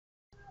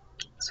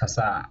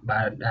Sasa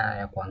baada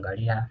ya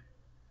kuangalia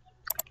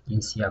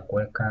jinsi ya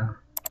kuweka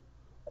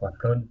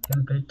upload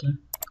template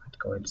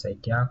katika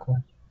website yako,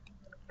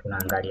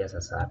 tunaangalia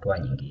sasa hatua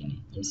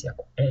nyingine, jinsi ya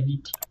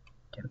kuedit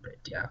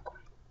template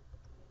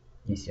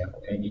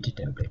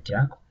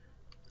yako.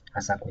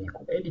 Hasa kwenye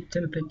kuedit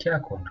template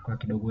yako, unatakiwa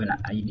kidogo uwe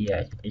na idea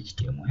ya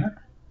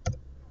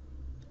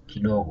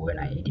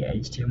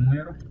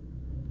HTML,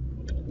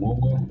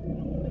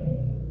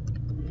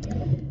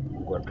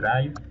 Google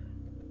Drive,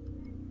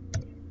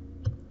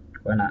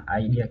 tuwe na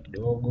idea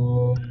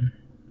kidogo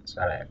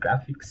swala ya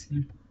graphics.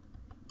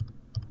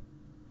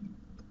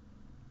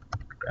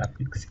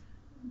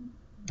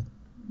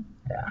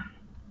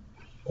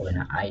 Uwe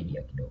na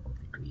idea kidogo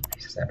vitu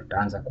hivi. Sasa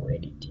tutaanza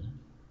kuedit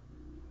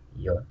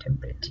hiyo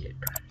template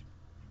yetu,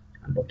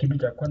 ambapo kitu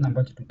cha kwanza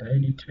ambacho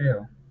tutaedit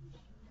leo,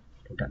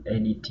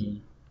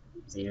 tutaedit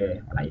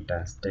zile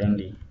wanaita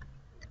stand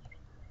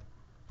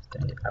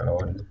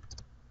alone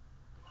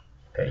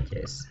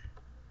pages.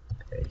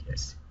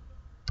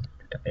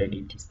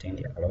 Tutaedit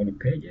stand alone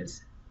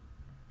pages,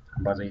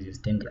 ambazo hizi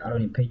stand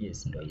alone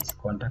pages ndio hizi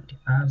contact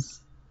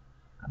us,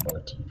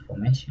 about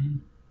information,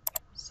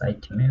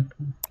 sitemap,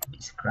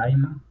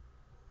 disclaimer,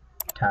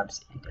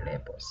 tabs and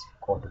labels.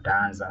 Kwa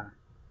tutaanza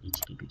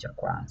hichi kitu cha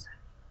kwanza.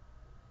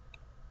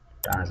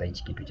 Tutaanza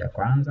hichi kitu cha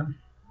kwanza.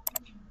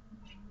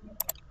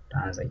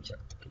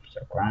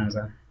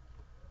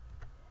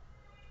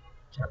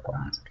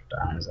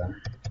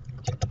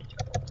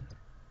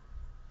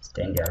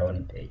 Stand alone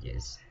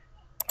pages.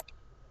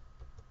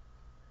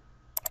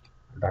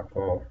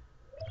 Ambapo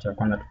cha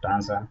kwanza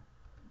tutaanza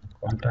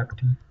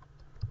contact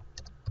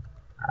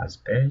us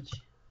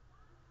page,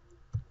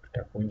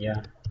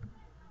 tutakuja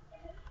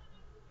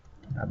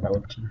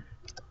about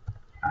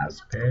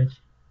us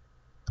page,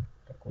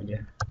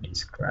 tutakuja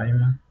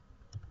disclaimer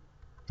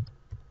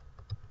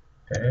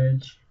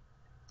page,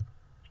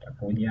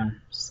 tutakuja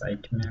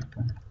sitemap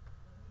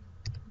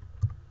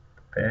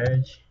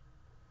page,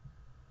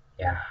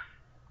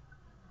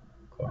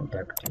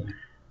 contact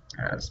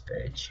us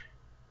page.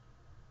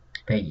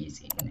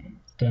 Pages in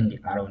stand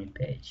alone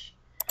page.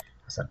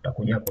 Sasa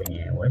tutakuja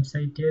kwenye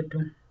website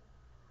yetu,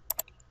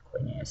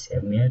 kwenye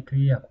sehemu yetu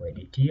ya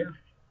kueditia.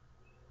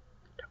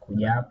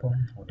 Utakuja hapo,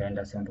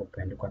 utaenda sehemu ambapo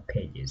imeandikwa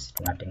pages.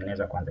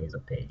 Tunatengeneza kwanza hizo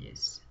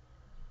pages.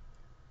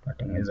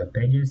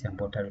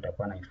 Ambapo tayari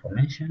utakuwa na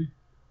information.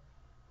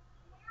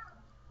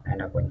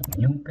 Unaenda kwenye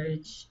new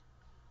page.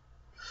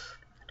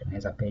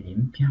 Tengeneza page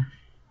mpya.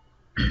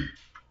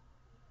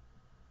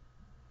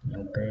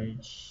 New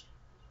page.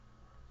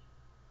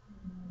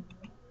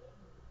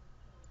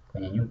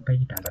 Kwenye new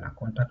page utaanza na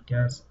contact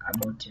us,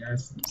 about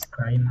us,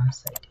 disclaimer,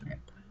 sitemap.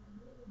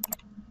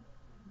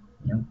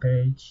 New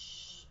page.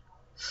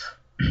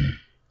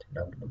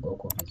 Tenda kidogo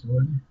huko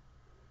vizuri.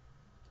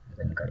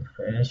 Naweza nika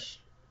refresh.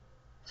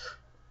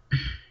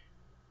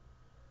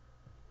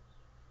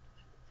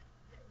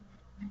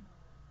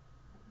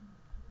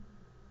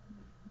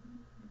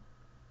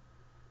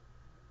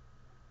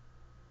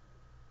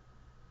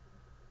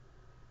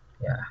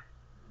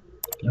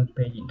 New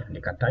page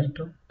nitaandika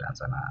title,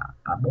 nitaanza na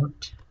about.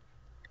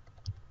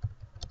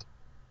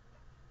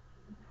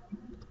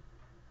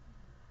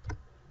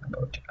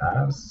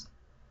 Us.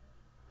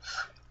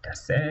 Nita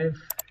save,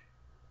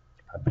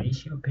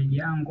 publish hiyo page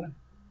yangu.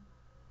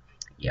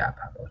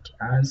 About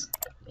us.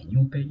 Nitakuja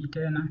new page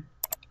tena.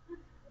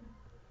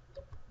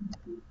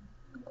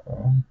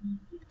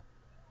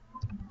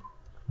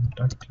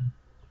 Contact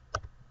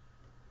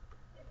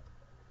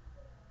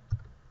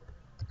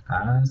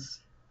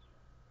us.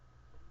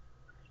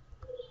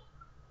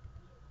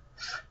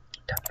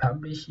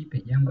 Publish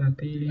page yangu ya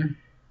pili.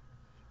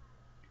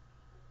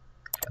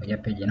 Tutakuja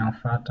page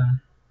inayofuata,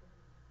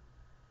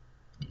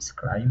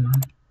 disclaimer.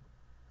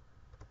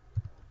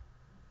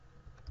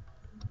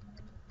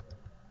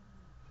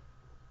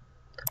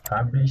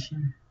 Publish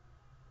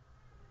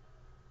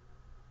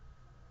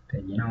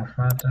page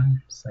inayofuata,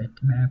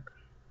 sitemap.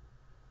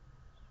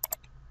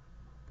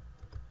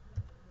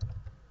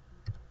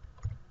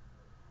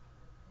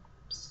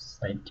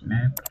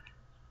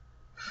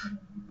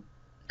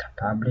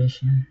 Publish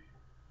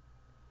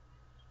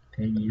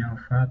page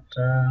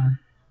inayofuata,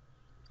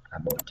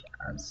 about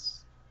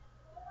us.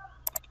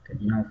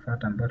 Page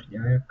inayofuata ambayo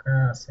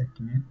tujaweka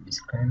sitemap,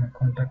 disclaimer,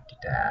 contact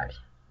tayari.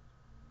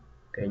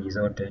 Page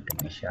zote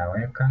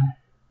tumeshaweka.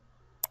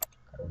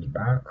 Karudi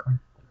back,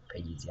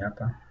 pages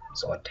hapa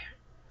zote.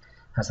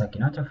 Sasa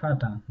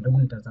kinachofuata, ndugu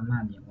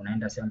mtazamaji,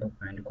 unaenda sehemu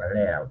ambapo imeandikwa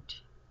layout.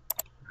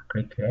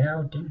 Click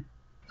layout.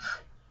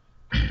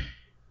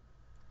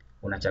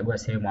 Unachagua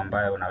sehemu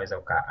ambayo unaweza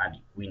uka add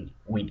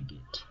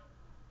widget.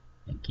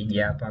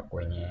 Nikija hapa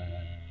kwenye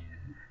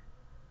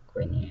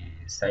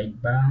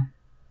sidebar,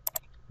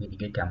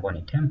 widget ambayo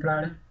ni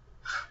temporary.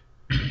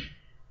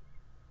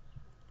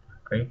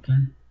 Click.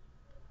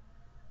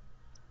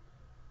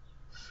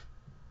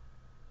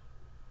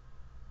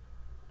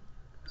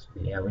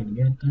 Subiria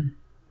widget.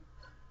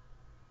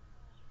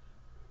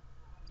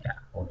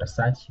 Uta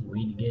search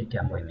widget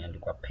ambayo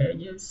imeandikwa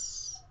pages.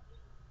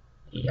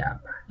 hii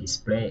hapa,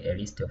 display a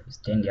list of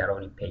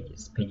standalone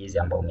pages, pages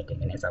ambazo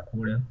umetengeneza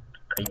kule.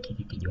 Click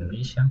hiki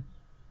kijumlisha,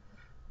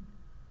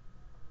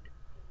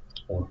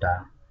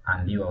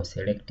 utaambiwa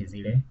uselect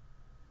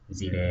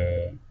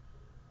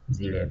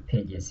zile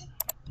pages.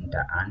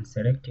 Nita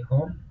unselect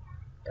home,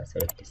 nita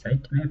select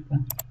sitemap,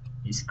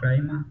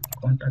 disclaimer,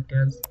 contact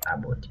us,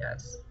 about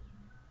us.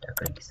 Nita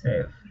click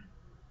save.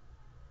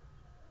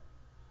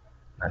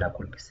 Baada ya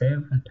click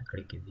save, nita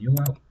click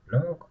viewer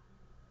blog.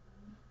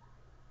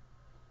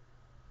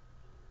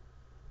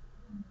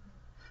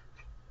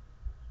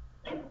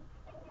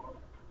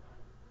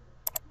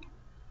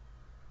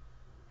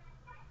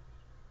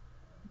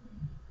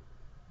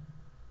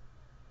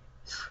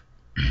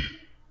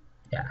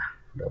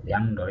 Blog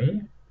yangu ndio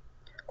hii.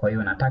 Kwa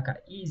hiyo nataka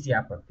hizi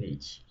hapa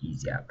page,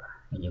 hizi hapa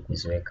nije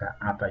kuziweka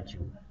hapa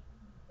juu.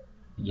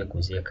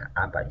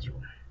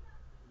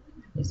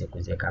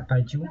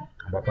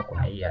 Ambapo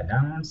kuna hii ya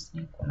downloads,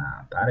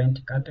 kuna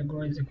parent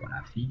categories,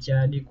 kuna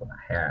featured,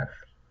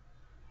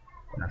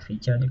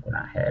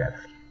 kuna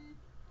health.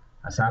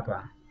 Sasa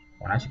hapa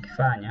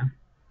unachokifanya,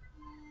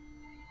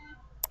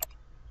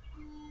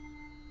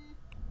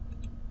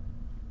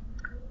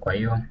 kwa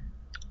hiyo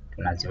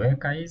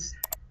tunaziweka hizi,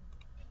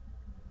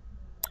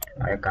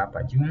 tunaweka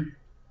hapa juu.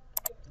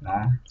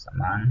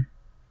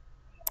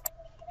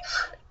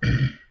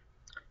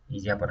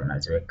 Hizi hapa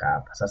tunaziweka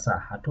hapa. Sasa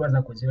hatua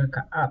za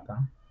kuziweka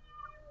hapa,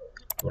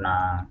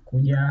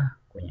 tunakuja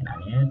kwenye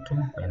nani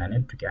yetu.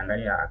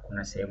 Tukiangalia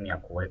hakuna sehemu ya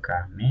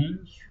kuweka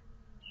menu,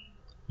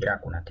 ila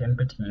kuna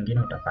template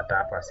nyingine utapata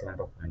hapa sehemu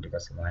ambapo kumeandikwa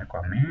sehemu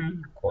kwa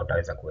menu, kwa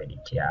utaweza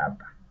kuedit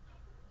hapa,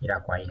 ila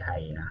kwa hii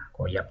haina.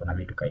 Kwa hiyo hapo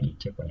inabidi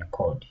tukaedit kwenye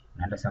code.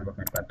 Unaenda sehemu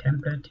ambapo kumeandikwa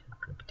template,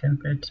 click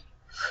template.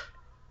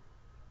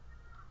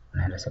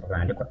 Unaenda sehemu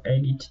ambapo kumeandikwa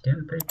edit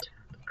template,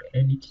 click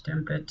edit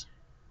template.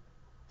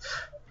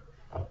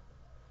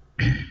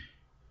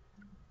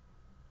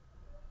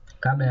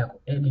 Kabla ya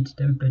kuedit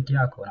template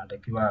yako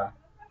unatakiwa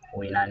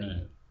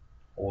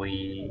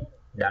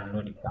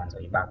download kwanza,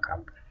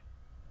 backup,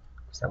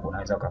 kwa sababu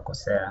unaweza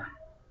ukakosea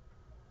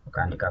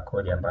ukaandika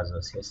kodi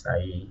ambazo sio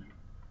sahihi,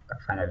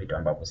 ukafanya vitu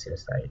ambavyo sio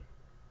sahihi.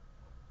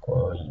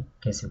 Kwa hiyo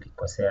kesi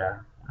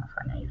ukikosea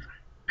unafanya hivyo.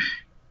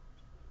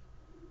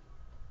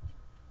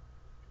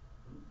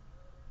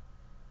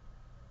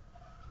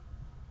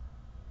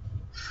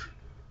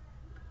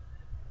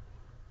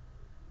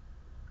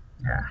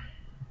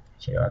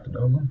 Chelewa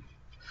kidogo,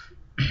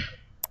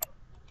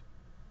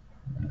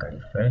 nika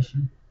refresh.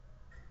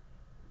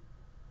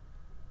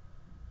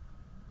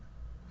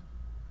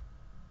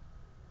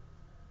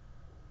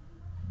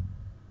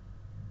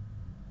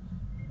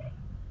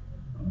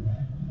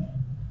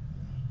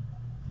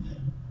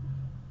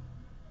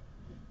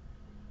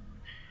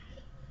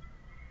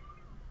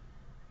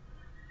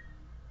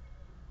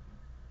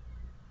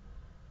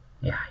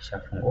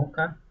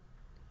 Ishafunguka.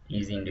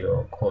 Hizi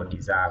ndio kodi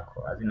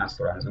zako, hazina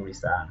sura nzuri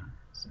sana,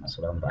 zina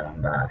sura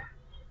mbaya,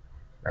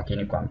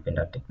 lakini kwa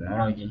mpenda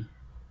technology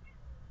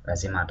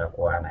lazima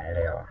atakuwa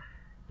anaelewa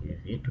hivi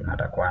vitu na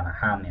atakuwa na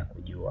hamu ya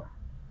kujua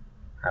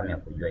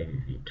hivi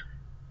vitu.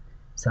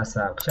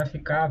 Sasa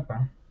ukishafika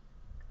hapa,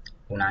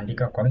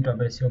 unaandika, kwa mtu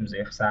ambaye sio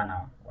mzoefu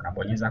sana,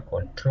 unabonyeza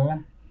control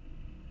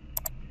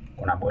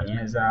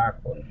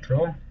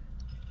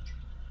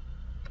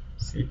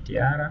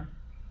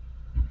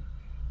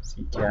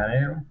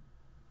CTRL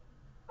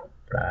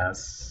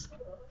plus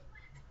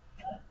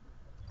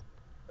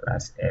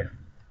F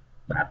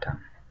button,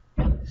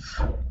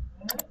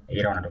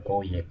 ila unatakiwa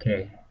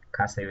uiweke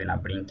kasa iwe na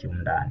blink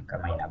ndani.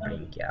 Kama ina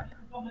blink hapa,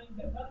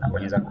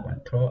 unabonyeza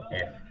control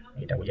F,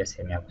 itakuja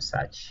sehemu ya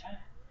kusearch.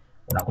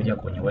 Unakuja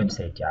kwenye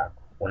website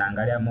yako,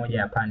 unaangalia moja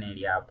ya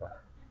panel hapa,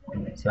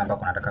 sio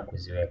ambako unataka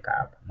kuziweka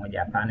hapa. Moja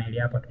ya panel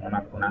hapa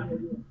tunaona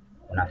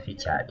kuna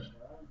featured.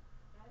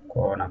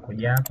 Kwa hiyo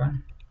nakuja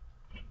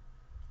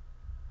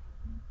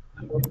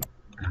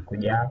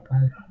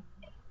hapa,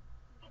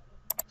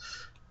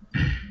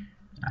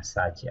 na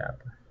search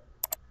hapa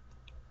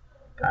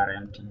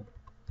parent,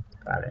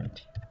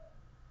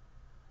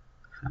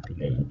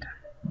 napiga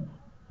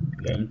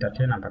enter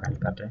tena mpaka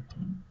nipate,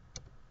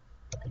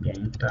 piga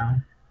enter.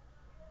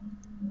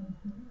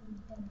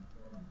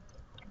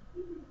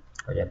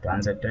 Ngoja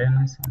tuanze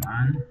tena,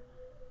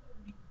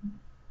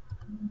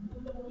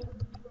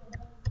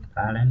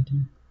 parent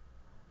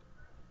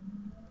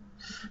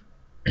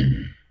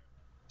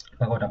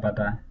mpaka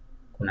utapata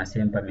kuna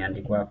sehemu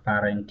pameandikwa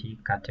parent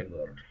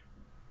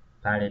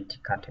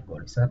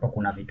category. Sasa hapa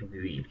kuna vitu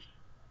viwili,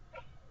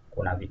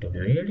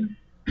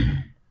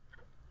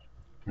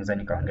 naweza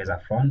nikaongeza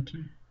font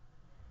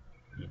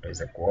ili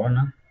tuweze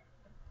kuona,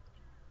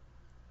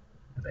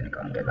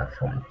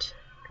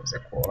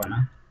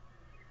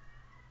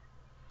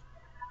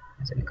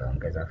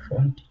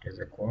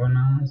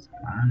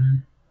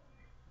 samahani,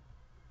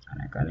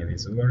 anaonekana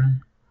vizuri.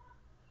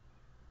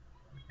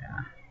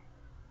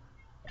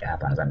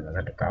 Hapa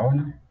naweza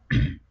tukaona.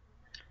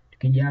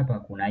 Tukija hapa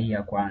kuna hii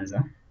ya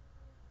kwanza,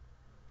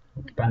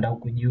 ukipanda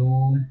huku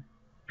juu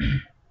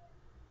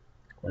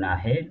kuna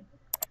head,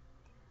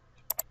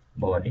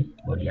 body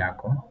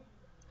yako,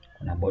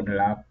 kuna border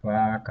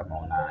hapa. Kama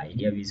una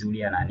idea vizuri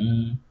ya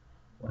nani,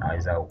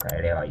 unaweza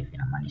ukaelewa hivi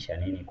inamaanisha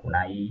nini.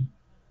 Kuna hii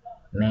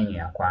menu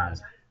ya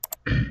kwanza.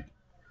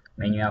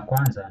 Menu ya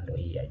kwanza ndio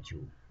hii ya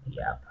juu hii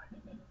hapa.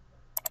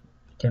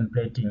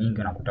 Template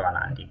nyingi unakuta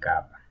wanaandika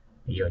hapa,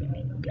 hiyo ni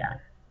menu gani?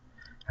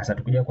 Sasa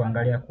tukija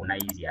kuangalia, kuna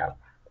hizi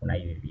hapa, kuna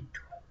hivi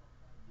vitu.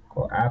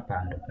 Kwa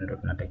hapa ndo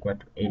tunatakiwa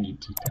tu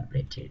edit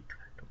template yetu,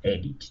 tu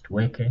edit,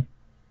 tuweke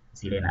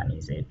zile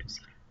nani zetu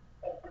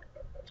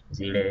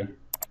zile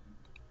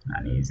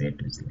nani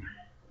zetu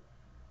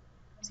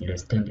zile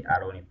stand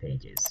alone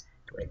pages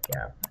tuweke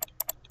hapa.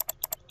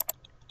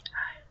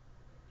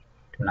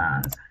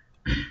 Tunaanza.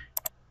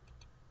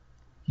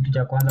 Kitu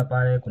cha kwanza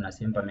pale kuna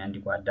sehemu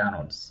pameandikwa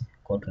downloads,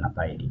 kwa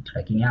tunapa edit,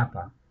 lakini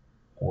hapa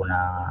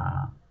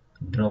kuna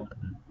drop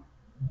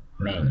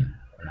menu,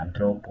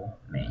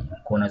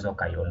 kwa unaweza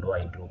ukaiondoa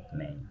hii drop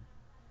menu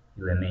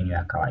iwe menu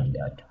ya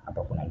kawaida tu.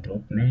 Hapa kuna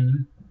drop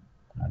menu,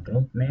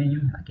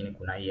 lakini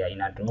kuna hii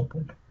haina drop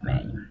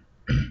menu.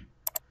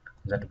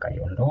 Unaweza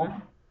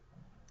tukaiondoa.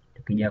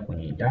 Tukija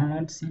kwenye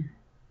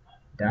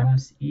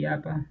downloads hii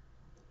hapa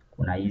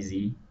kuna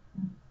hizi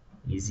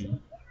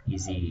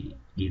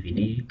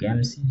DVD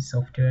games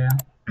software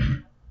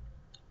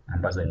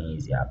ambazo ni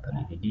hizi hapa,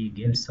 DVD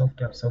games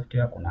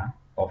software. Kuna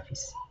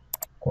office,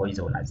 kwa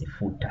hizo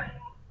unazifuta.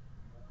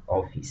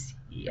 Office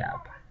hii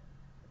hapa,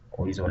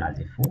 kwa hizo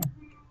unazifuta,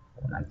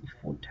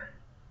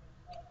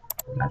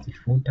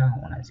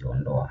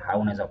 unaziondoa,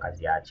 au unaweza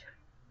ukaziacha,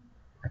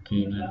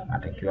 lakini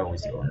natakiwa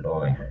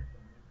uziondoe.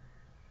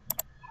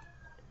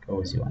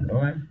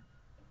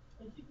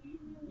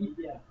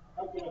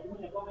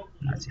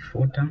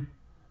 Unazifuta.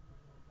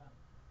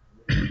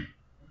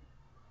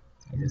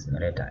 Hizi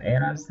zimeleta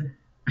errors,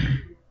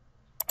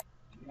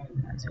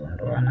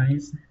 unaziondoa na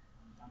hizi.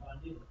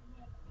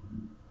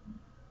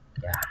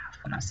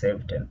 Una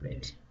save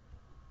template.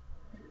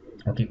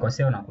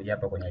 Ukikosea unakuja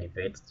hapa kwenye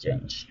revert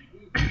change,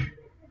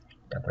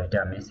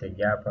 itakuletea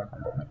message hapa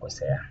kwamba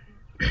umekosea,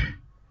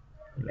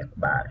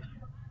 imekubali.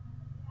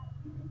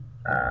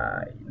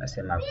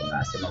 Inasema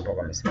kuna sema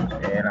mpaka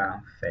amesema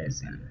error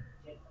phase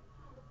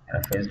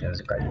tunaweza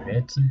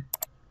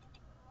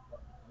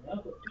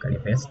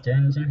revert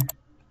change,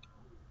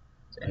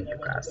 then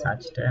tuka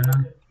search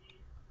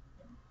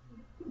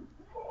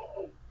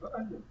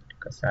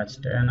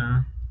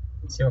tena.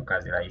 Sio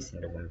kazi rahisi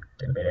ndugu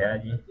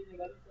mtembeleaji,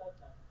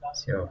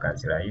 sio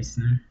kazi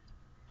rahisi.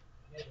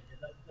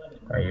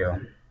 Kwa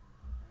hiyo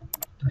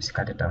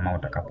usikate tamaa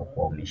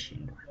utakapokuwa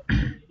umeshindwa.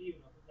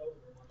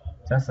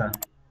 Sasa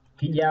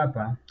kija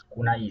hapa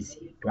kuna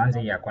hizi,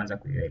 tuanze hii ya kwanza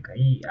kuiweka.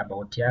 Hii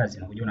about us,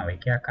 unakuja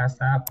unawekea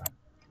kasa hapa,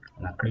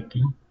 una click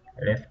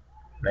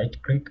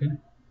right click,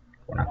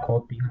 una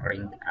copy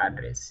link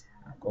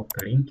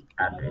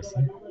address.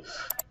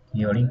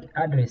 Hiyo link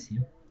address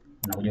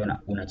unakuja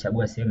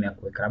unachagua sehemu ya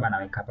kuweka, labda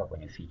naweka hapa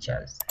kwenye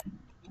features.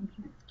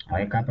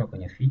 Naweka hapa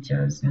kwenye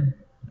features,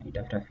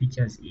 unaitafuta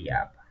features hii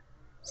hapa.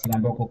 Sehemu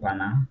ambako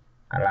pana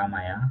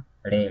alama ya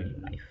reli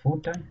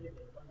unaifuta.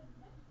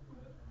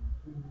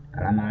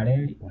 Alama ya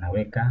reli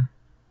unaweka,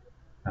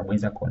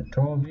 unabonyeza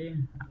control V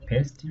na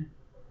paste.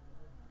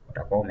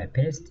 Utakuwa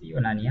umepaste hiyo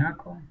nani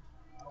yako.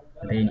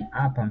 Then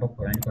hapa ambapo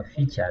pameandikwa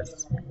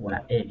features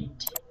una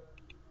edit.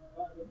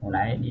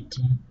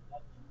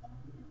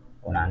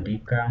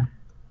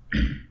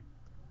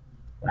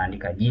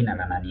 Unaandika jina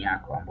la nani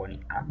yako ambapo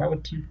ni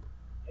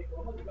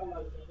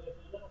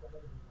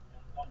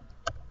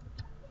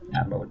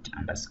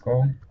about_us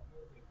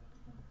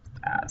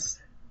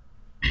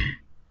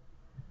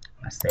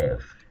na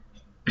save.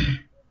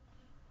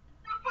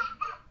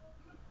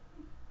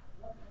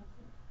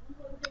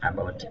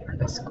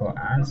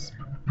 About_us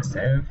na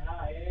save.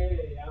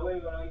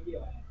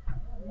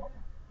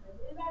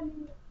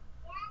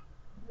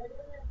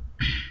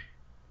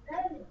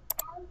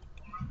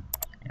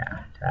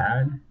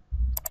 Tag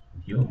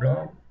view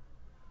blog,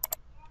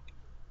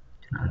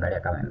 tunaangalia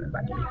kama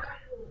imebadilika.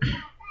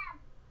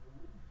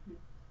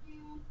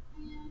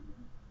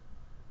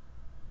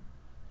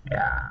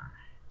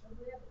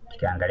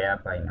 Tukiangalia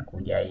hapa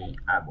imekuja hii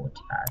about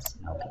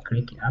us, na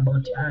ukiklik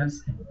about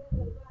us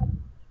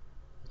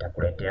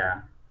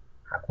itakuletea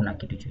hakuna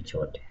kitu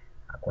chochote,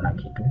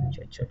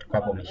 kwa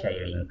hapo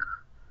umeshailink.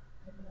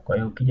 Kwa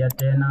hiyo ukija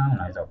tena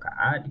unaweza uka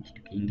add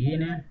kitu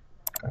kingine,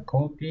 uka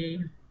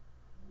copy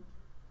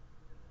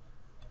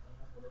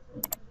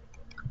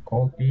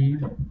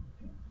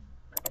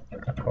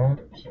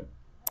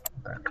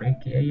uka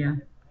click here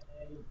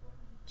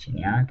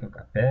chini yake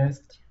uka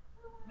paste,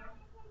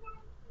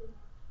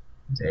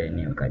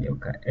 then ukaja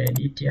uka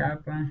edit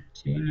hapa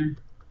chini,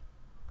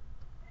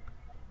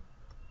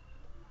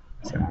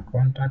 sema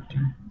contact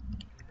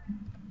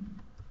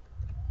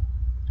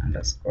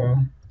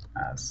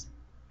 _us,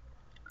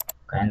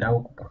 kaenda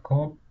huku ka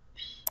copy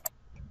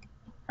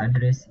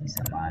address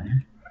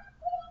isamani,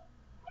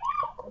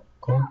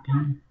 copy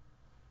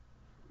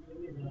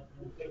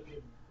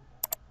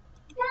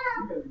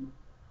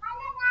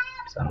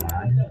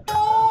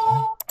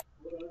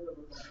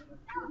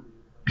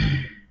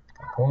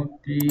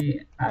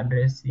copy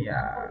address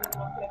ya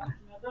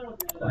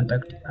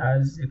contact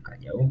us,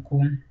 ukaja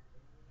huku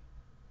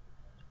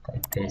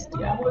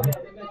paste hapa,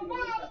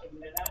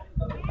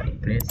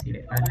 replace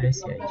ile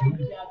address ya juu,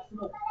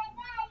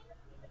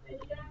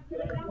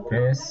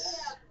 replace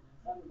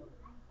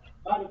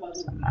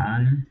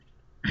samani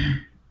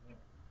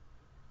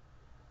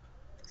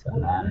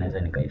naweza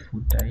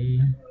nikaifuta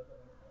hii,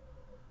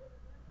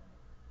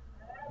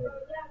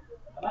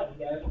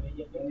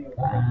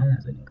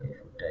 naweza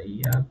nikaifuta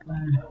hii hapa.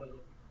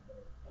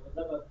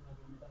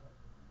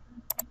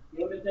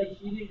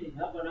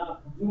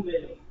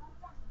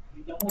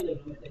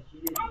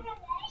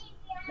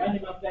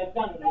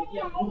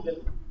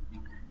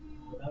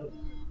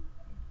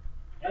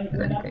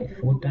 Naweza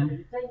nikaifuta.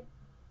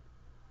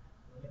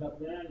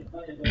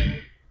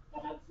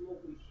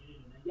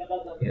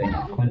 Hiyo ni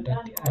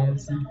contact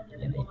us,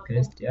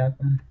 naipaste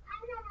hapa.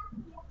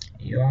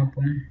 Hiyo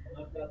hapo.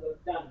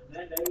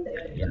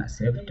 Yana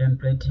save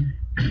template.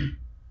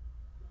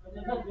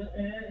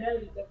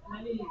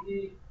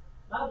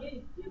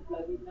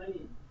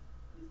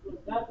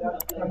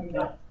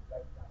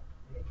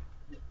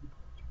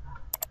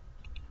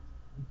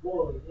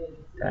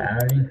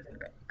 Tayari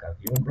nika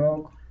view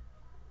blog.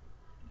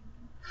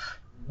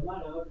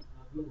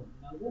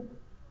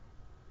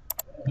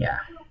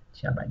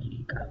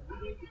 Shabadilika.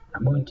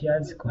 About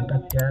us,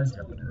 contact us,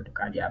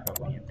 tukaja hapa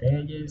kwenye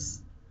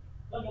pages.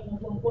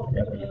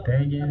 Kwenye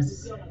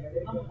pages,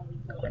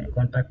 kwenye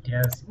contact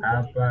us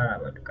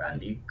hapa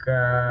tukaandika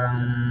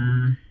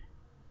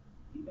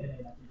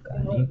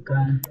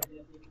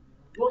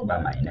by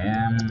my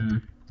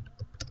name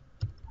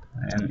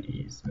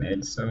is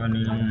Madison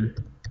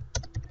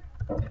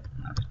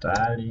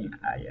Naftali.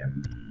 I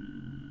am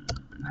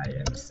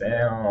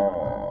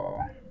SEO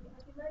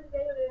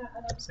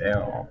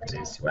of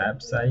this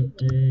website,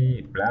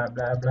 blah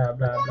blah blah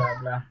blah blah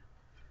blah.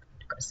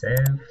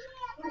 Tukasave.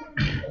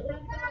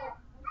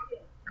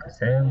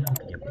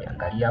 Ukija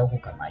kuangalia huku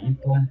kama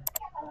ipo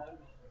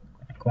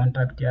kwenye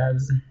contact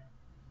us,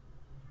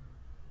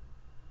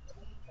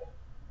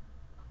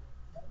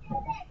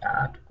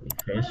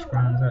 tukurefresh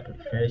kwanza,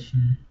 refresh.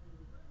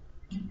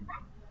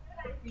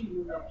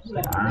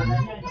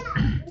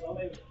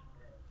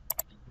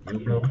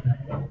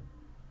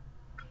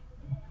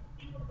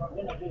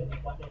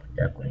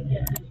 Ya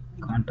kwenye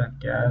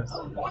contact us,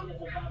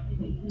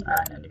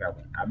 naandika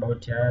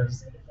about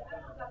us.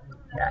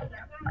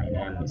 My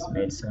name is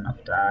Madison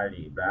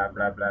Naftali, blah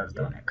blah blah,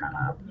 zitaonekana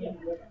hapo.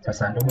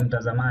 Sasa ndugu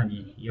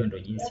mtazamaji, hiyo ndio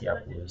jinsi ya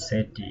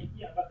kuseti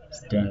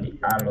stand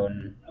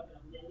alone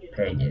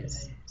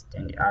pages.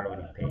 Stand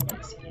alone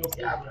pages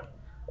hizi hapa.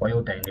 Kwa hiyo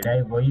utaendelea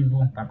hivyo hivyo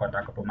mpaka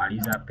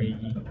utakapomaliza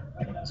page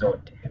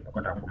zote.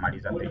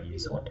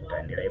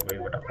 Utaendelea hivyo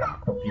hivyo, utakuwa na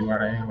copy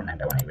URL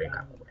unaenda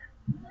unaiweka kule.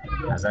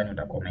 Nadhani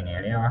utakuwa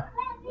umenielewa.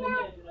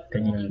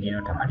 Page nyingine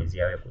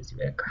utamalizia wewe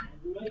kuziweka.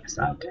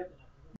 Asante.